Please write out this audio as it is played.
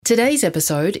Today's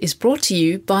episode is brought to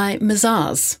you by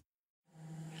Mazars.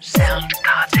 Sound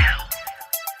Cartel.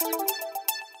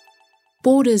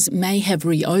 Borders may have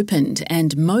reopened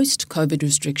and most COVID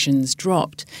restrictions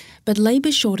dropped, but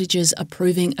labour shortages are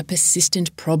proving a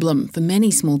persistent problem for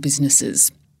many small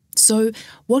businesses. So,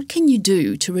 what can you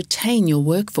do to retain your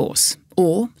workforce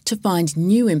or to find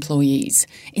new employees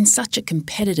in such a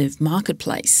competitive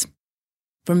marketplace?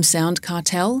 From Sound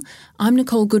Cartel, I'm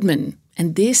Nicole Goodman,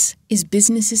 and this is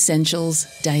Business Essentials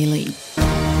Daily.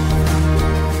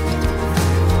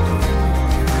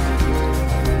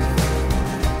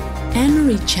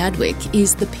 Anne-Marie Chadwick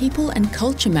is the People and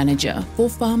Culture Manager for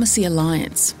Pharmacy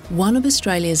Alliance, one of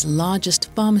Australia's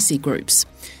largest pharmacy groups.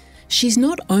 She's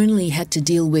not only had to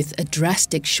deal with a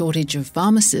drastic shortage of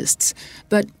pharmacists,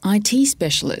 but IT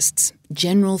specialists,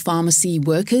 general pharmacy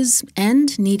workers,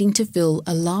 and needing to fill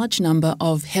a large number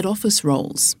of head office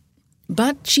roles.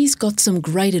 But she's got some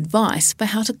great advice for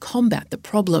how to combat the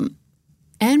problem.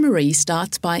 Anne-Marie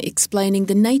starts by explaining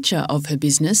the nature of her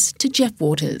business to Jeff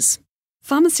Waters.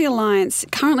 Pharmacy Alliance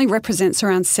currently represents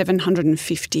around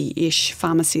 750-ish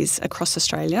pharmacies across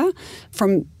Australia,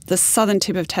 from the southern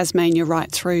tip of Tasmania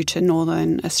right through to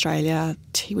northern Australia,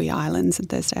 Tiwi Islands and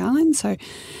Thursday Island,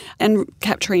 and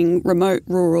capturing remote,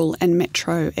 rural and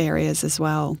metro areas as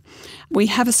well. We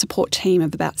have a support team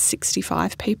of about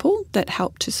 65 people that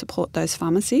help to support those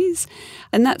pharmacies,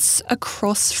 and that's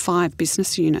across 5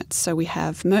 business units. So we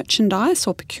have merchandise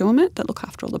or procurement that look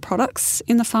after all the products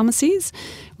in the pharmacies.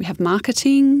 We have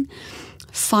marketing,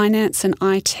 finance and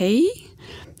IT,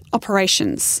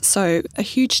 operations, so a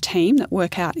huge team that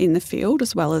work out in the field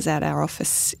as well as at our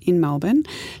office in Melbourne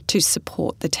to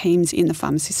support the teams in the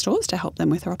pharmacy stores to help them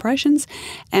with their operations,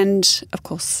 and of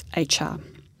course HR.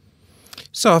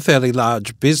 So a fairly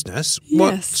large business. Yes.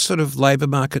 What sort of labour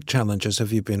market challenges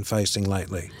have you been facing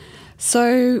lately?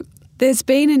 So there's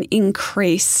been an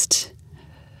increased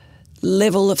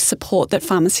level of support that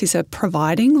pharmacies are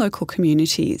providing local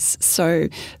communities. So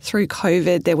through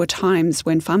COVID, there were times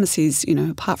when pharmacies,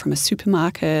 apart from a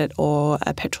supermarket or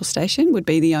a petrol station, would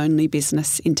be the only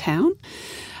business in town.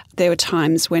 There were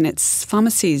times when it's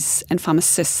pharmacies and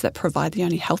pharmacists that provide the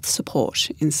only health support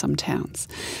in some towns.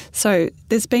 So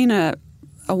there's been a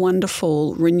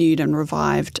wonderful, renewed and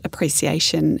revived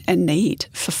appreciation and need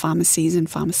for pharmacies and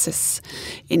pharmacists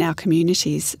in our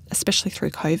communities, especially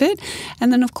through COVID.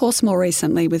 And then, of course, more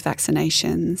recently with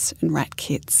vaccinations and RAT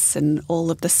kits and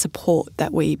all of the support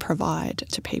that we provide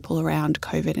to people around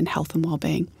COVID and health and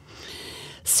wellbeing.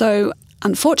 So,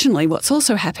 unfortunately, what's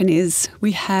also happened is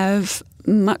we have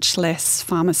much less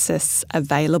pharmacists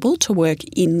available to work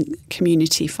in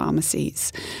community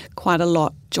pharmacies. Quite a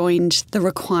lot joined the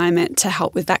requirement to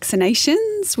help with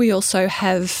vaccinations. We also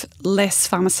have less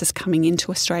pharmacists coming into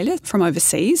Australia from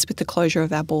overseas with the closure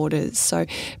of our borders. So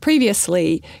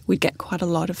previously, we'd get quite a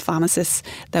lot of pharmacists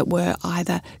that were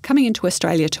either coming into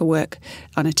Australia to work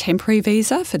on a temporary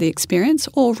visa for the experience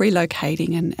or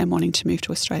relocating and wanting to move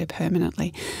to Australia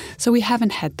permanently. So we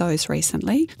haven't had those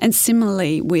recently. And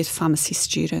similarly with pharmacy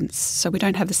students. So we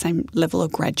don't have the same level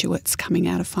of graduates coming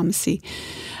out of pharmacy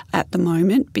at the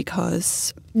moment,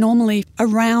 because normally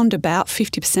around about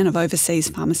 50% of overseas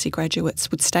pharmacy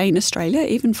graduates would stay in Australia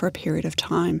even for a period of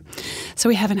time. So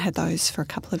we haven't had those for a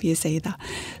couple of years either.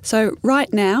 So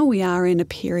right now we are in a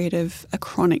period of a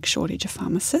chronic shortage of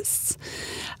pharmacists.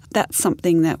 That's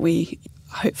something that we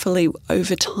hopefully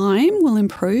over time will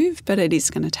improve, but it is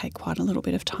going to take quite a little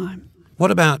bit of time. What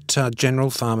about general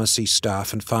pharmacy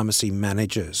staff and pharmacy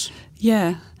managers?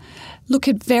 Yeah. Look,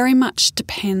 it very much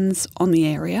depends on the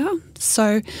area.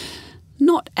 So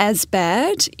not as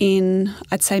bad in,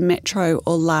 I'd say, metro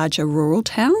or larger rural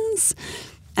towns.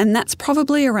 And that's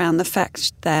probably around the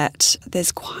fact that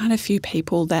there's quite a few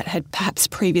people that had perhaps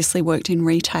previously worked in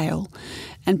retail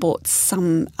and brought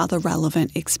some other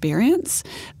relevant experience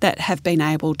that have been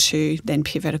able to then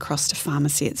pivot across to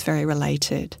pharmacy. It's very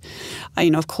related.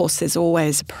 Of course, there's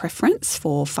always a preference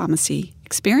for pharmacy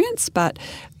experience, but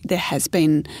there has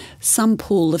been some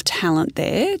pool of talent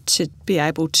there to be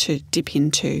able to dip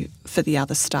into for the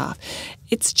other staff.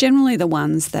 It's generally the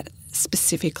ones that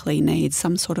specifically need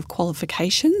some sort of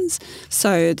qualifications.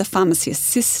 So the pharmacy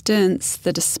assistants,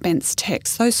 the dispense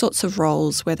techs, those sorts of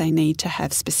roles where they need to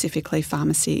have specifically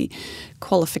pharmacy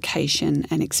qualification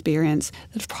and experience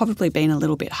that have probably been a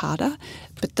little bit harder.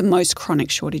 But the most chronic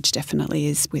shortage definitely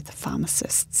is with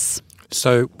pharmacists.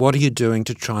 So what are you doing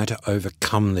to try to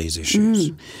overcome these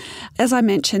issues? As I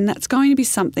mentioned, that's going to be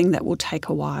something that will take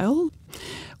a while.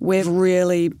 We're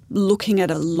really looking at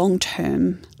a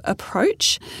long-term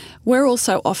approach. We're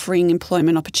also offering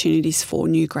employment opportunities for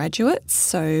new graduates.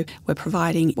 So we're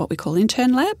providing what we call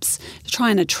intern labs to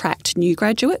try and attract new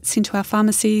graduates into our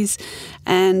pharmacies,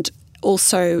 and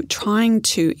also trying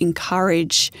to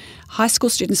encourage high school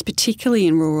students, particularly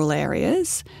in rural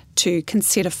areas, to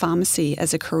consider pharmacy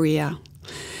as a career.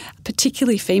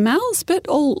 Particularly females, but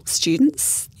all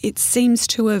students. It seems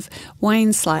to have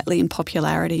waned slightly in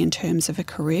popularity in terms of a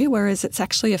career, whereas it's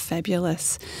actually a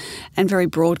fabulous and very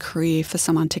broad career for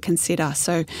someone to consider.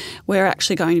 So we're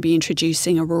actually going to be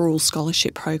introducing a rural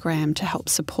scholarship program to help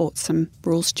support some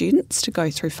rural students to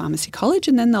go through pharmacy college,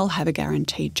 and then they'll have a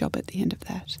guaranteed job at the end of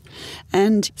that.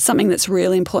 And something that's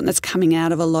really important that's coming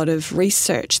out of a lot of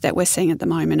research that we're seeing at the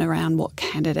moment around what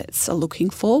candidates are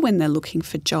looking for when they're looking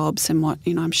for jobs, and what,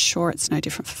 I'm sure it's no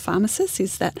different for pharmacists,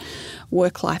 is that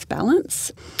work-life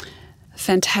balance,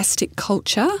 fantastic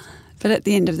culture, but at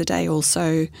the end of the day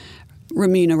also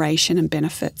remuneration and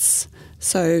benefits.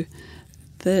 So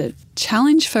the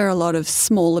challenge for a lot of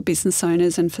smaller business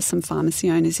owners and for some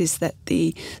pharmacy owners is that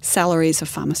the salaries of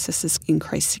pharmacists has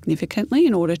increased significantly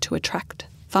in order to attract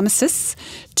pharmacists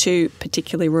to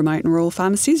particularly remote and rural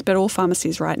pharmacies, but all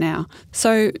pharmacies right now.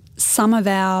 So some of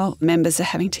our members are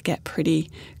having to get pretty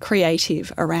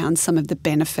creative around some of the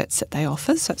benefits that they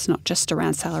offer. So it's not just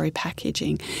around salary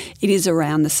packaging. It is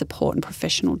around the support and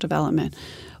professional development.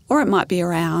 Or it might be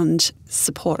around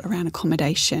support around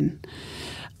accommodation,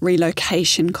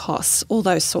 relocation costs, all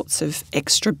those sorts of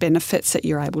extra benefits that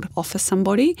you're able to offer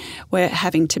somebody. We're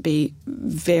having to be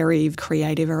very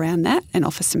creative around that and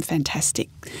offer some fantastic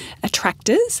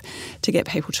attractors to get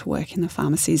people to work in the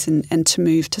pharmacies and to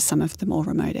move to some of the more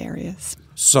remote areas.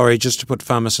 Sorry, just to put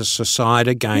pharmacists aside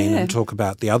again and talk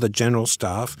about the other general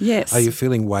staff. Yes. Are you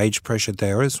feeling wage pressure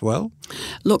there as well?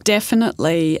 Look,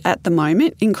 definitely at the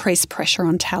moment, increased pressure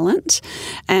on talent.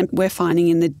 And we're finding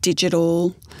in the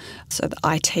digital, so the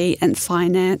IT and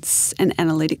finance and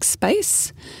analytics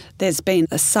space, there's been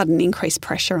a sudden increased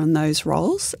pressure on those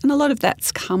roles. And a lot of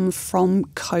that's come from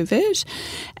COVID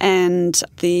and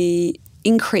the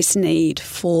increased need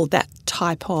for that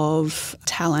type of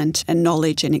talent and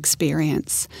knowledge and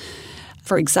experience.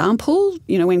 For example,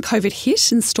 when COVID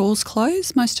hit and stores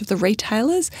closed, most of the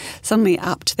retailers suddenly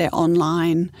upped their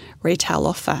online retail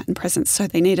offer and presence. So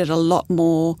they needed a lot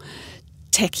more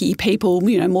techie people,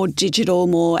 more digital,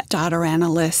 more data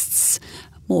analysts,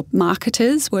 more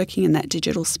marketers working in that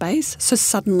digital space. So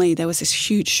suddenly there was this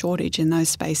huge shortage in those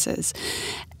spaces.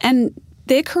 And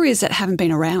they're careers that haven't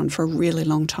been around for a really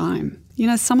long time.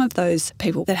 Some of those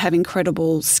people that have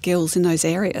incredible skills in those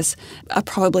areas are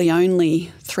probably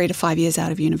only 3 to 5 years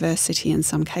out of university in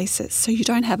some cases. So you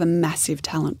don't have a massive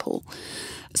talent pool.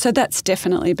 So that's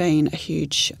definitely been a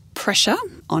huge pressure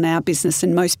on our business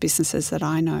and most businesses that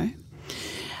I know.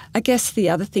 I guess the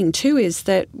other thing too is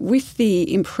that with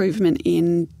the improvement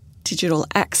in digital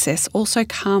access also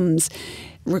comes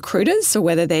recruiters, so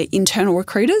whether they're internal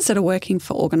recruiters that are working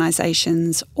for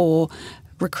organisations or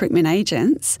recruitment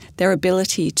agents, their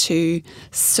ability to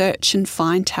search and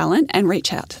find talent and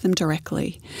reach out to them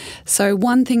directly. So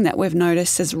one thing that we've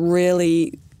noticed has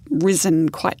really risen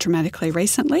quite dramatically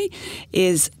recently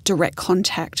is direct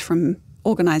contact from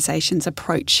organisations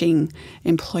approaching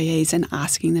employees and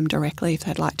asking them directly if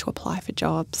they'd like to apply for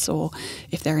jobs or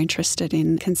if they're interested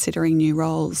in considering new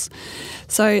roles.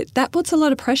 So that puts a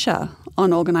lot of pressure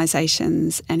on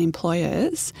organisations and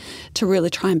employers to really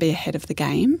try and be ahead of the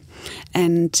game.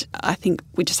 And I think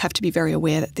we just have to be very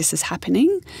aware that this is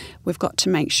happening. We've got to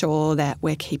make sure that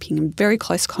we're keeping in very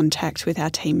close contact with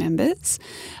our team members.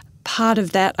 Part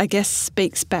of that, I guess,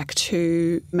 speaks back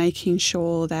to making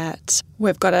sure that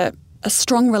we've got a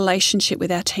strong relationship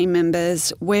with our team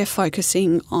members. We're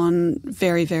focusing on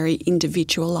very, very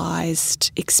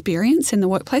individualised experience in the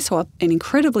workplace, so an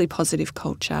incredibly positive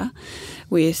culture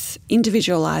with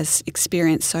individualised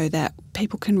experience so that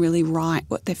people can really write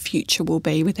what their future will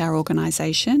be with our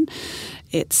organisation.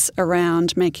 It's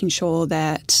around making sure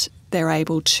that they're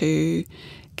able to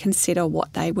consider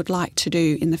what they would like to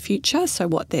do in the future, so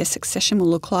what their succession will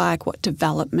look like, what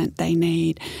development they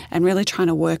need, and really trying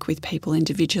to work with people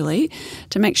individually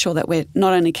to make sure that we're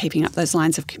not only keeping up those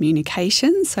lines of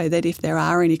communication so that if there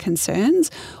are any concerns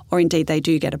or indeed they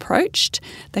do get approached,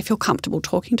 they feel comfortable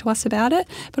talking to us about it,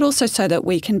 but also so that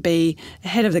we can be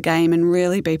ahead of the game and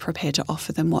really be prepared to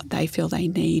offer them what they feel they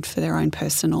need for their own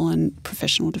personal and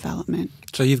professional development.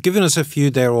 So you've given us a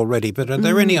few there already, but are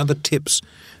there any other tips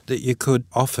that you could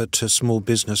offer to small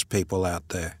business people out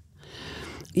there?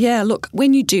 Yeah, look,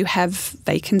 when you do have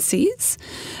vacancies,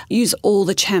 use all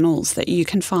the channels that you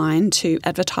can find to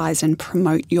advertise and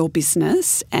promote your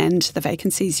business and the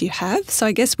vacancies you have. So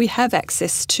I guess we have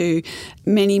access to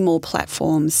many more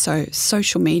platforms. So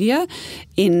social media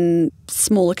in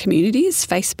smaller communities,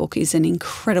 Facebook is an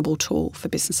incredible tool for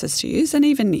businesses to use, and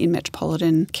even in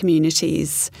metropolitan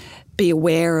communities, be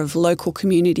aware of local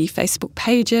community Facebook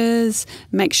pages,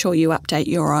 make sure you update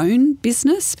your own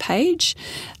business page.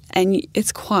 And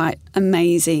it's quite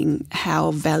amazing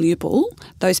how valuable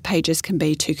those pages can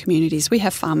be to communities. We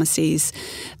have pharmacies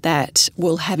that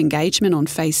will have engagement on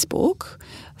Facebook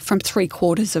from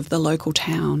 3/4 of the local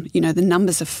town. You know, the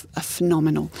numbers are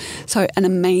phenomenal. So an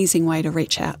amazing way to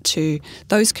reach out to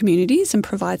those communities and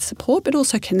provide support, but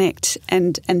also connect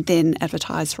and then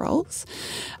advertise roles.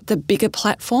 The bigger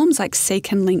platforms like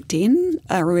Seek and LinkedIn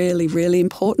are really, really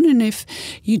important. And if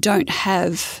you don't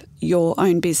have your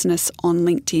own business on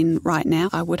LinkedIn right now,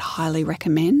 I would highly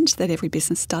recommend that every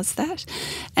business does that.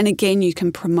 And again, you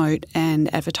can promote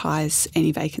and advertise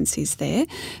any vacancies there.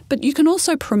 But you can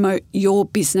also promote your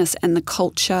business and the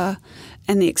culture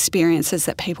and the experiences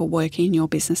that people working in your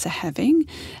business are having.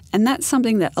 And that's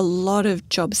something that a lot of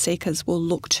job seekers will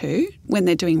look to when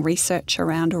they're doing research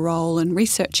around a role and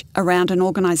research around an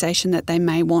organisation that they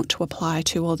may want to apply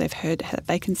to or they've heard a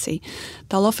vacancy.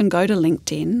 They'll often go to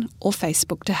LinkedIn or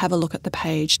Facebook to have a look at the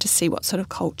page to see what sort of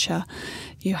culture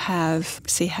you have,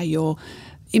 see how your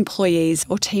employees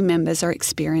or team members are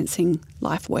experiencing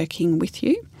life working with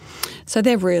you. So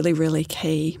they're really, really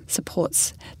key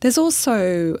supports. There's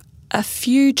also a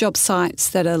few job sites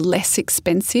that are less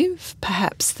expensive,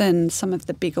 perhaps, than some of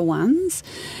the bigger ones.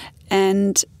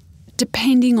 And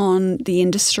depending on the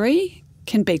industry,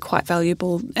 can be quite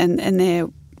valuable. And they're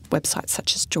websites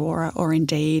such as Jora or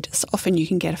Indeed. So often you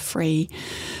can get a free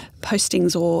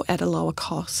postings or at a lower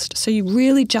cost. So you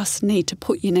really just need to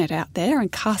put your net out there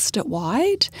and cast it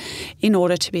wide in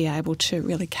order to be able to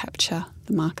really capture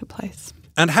the marketplace.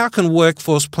 And how can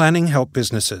workforce planning help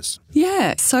businesses?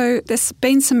 Yeah, so there's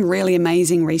been some really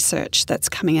amazing research that's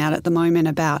coming out at the moment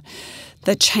about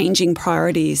the changing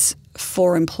priorities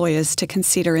for employers to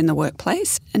consider in the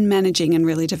workplace and managing and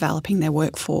really developing their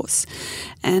workforce.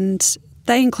 And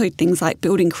they include things like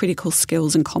building critical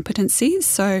skills and competencies.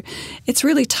 So it's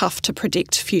really tough to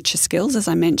predict future skills. As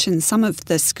I mentioned, some of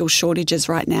the skill shortages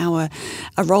right now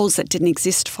are roles that didn't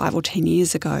exist 5 or 10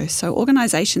 years ago. So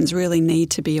organisations really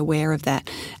need to be aware of that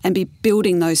and be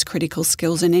building those critical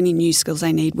skills and any new skills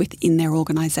they need within their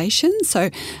organisation.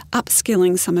 So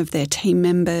upskilling some of their team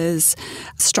members,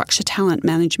 structure talent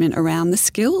management around the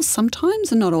skills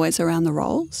sometimes and not always around the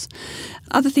roles.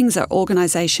 Other things are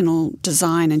organisational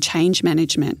design and change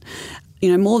management.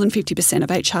 You know, more than 50% of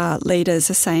HR leaders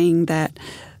are saying that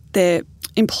their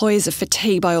employees are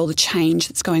fatigued by all the change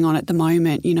that's going on at the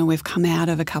moment. You know, we've come out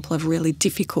of a couple of really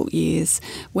difficult years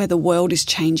where the world is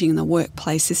changing and the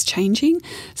workplace is changing.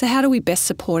 So how do we best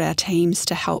support our teams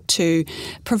to help to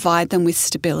provide them with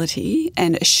stability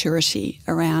and assurity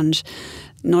around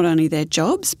not only their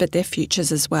jobs but their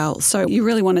futures as well? So you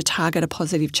really want to target a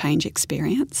positive change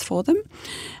experience for them.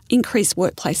 Increase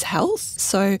workplace health.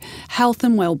 So health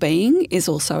and well-being is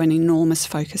also an enormous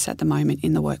focus at the moment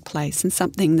in the workplace, and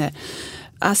something that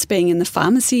us being in the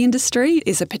pharmacy industry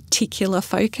is a particular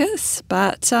focus.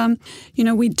 But, you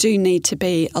know, we do need to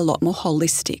be a lot more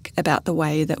holistic about the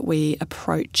way that we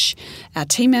approach our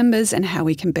team members and how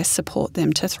we can best support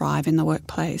them to thrive in the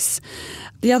workplace.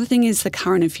 The other thing is the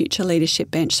current and future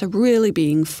leadership bench. So really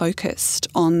being focused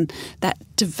on that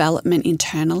development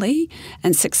internally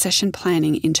and succession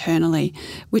planning internally,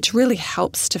 which really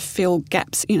helps to fill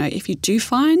gaps. You know, if you do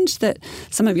find that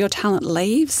some of your talent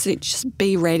leaves, just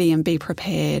be ready and be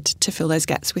prepared to fill those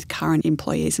gaps with current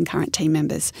employees and current team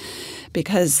members,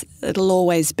 because it'll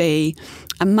always be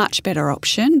a much better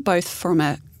option, both from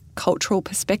a cultural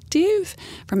perspective,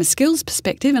 from a skills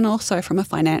perspective, and also from a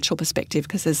financial perspective,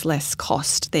 because there's less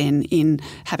cost then in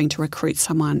having to recruit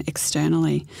someone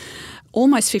externally.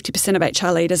 Almost 50% of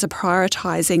HR leaders are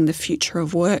prioritising the future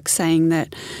of work, saying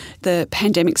that the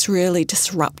pandemic's really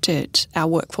disrupted our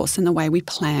workforce and the way we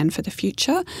plan for the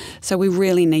future. So we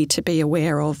really need to be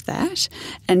aware of that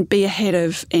and be ahead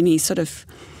of any sort of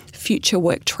future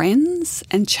work trends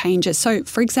and changes. So,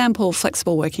 for example,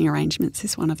 flexible working arrangements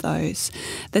is one of those.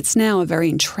 That's now a very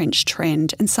entrenched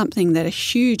trend and something that a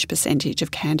huge percentage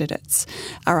of candidates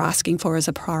are asking for as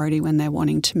a priority when they're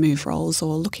wanting to move roles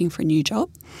or looking for a new job.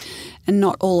 And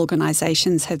not all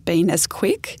organisations have been as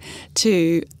quick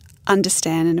to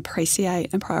understand and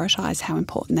appreciate and prioritise how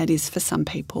important that is for some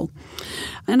people.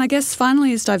 And I guess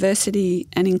finally is diversity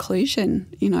and inclusion.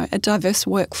 You know, a diverse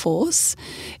workforce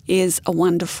is a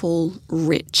wonderful,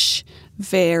 rich,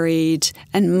 varied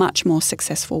and much more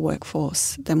successful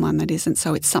workforce than one that isn't.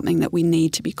 So it's something that we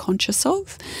need to be conscious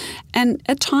of. And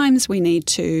at times we need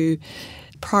to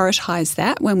prioritise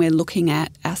that when we're looking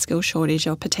at our skill shortage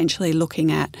or potentially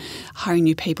looking at hiring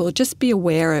new people. Just be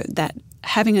aware that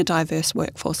having a diverse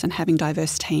workforce and having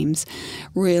diverse teams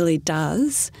really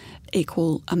does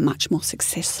equal a much more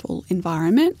successful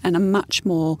environment and a much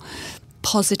more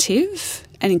positive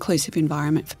and inclusive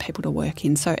environment for people to work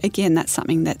in. So again, that's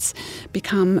something that's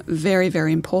become very,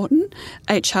 very important.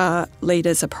 HR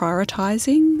leaders are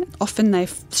prioritising. Often they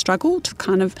struggle to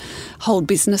kind of hold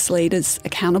business leaders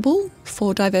accountable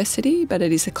for diversity, but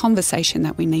it is a conversation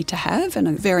that we need to have and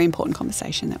a very important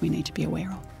conversation that we need to be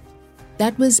aware of.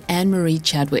 That was Anne-Marie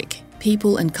Chadwick,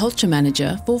 People and Culture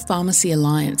Manager for Pharmacy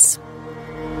Alliance.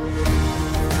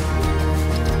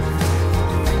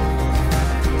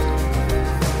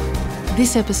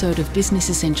 This episode of Business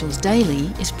Essentials Daily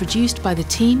is produced by the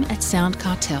team at Sound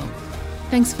Cartel.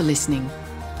 Thanks for listening.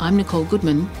 I'm Nicole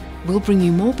Goodman. We'll bring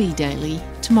you more Be Daily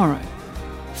tomorrow.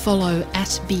 Follow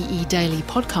 @BE Daily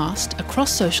Podcast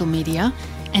across social media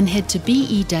and head to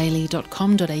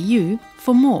bedaily.com.au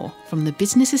for more from the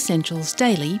Business Essentials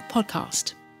Daily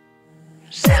podcast.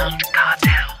 Sound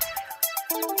Cartel.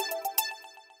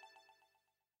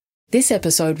 This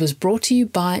episode was brought to you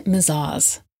by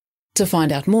Mazars. To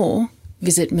find out more,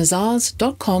 visit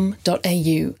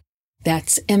mazars.com.au.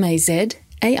 That's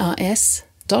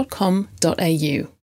mazars.com.au.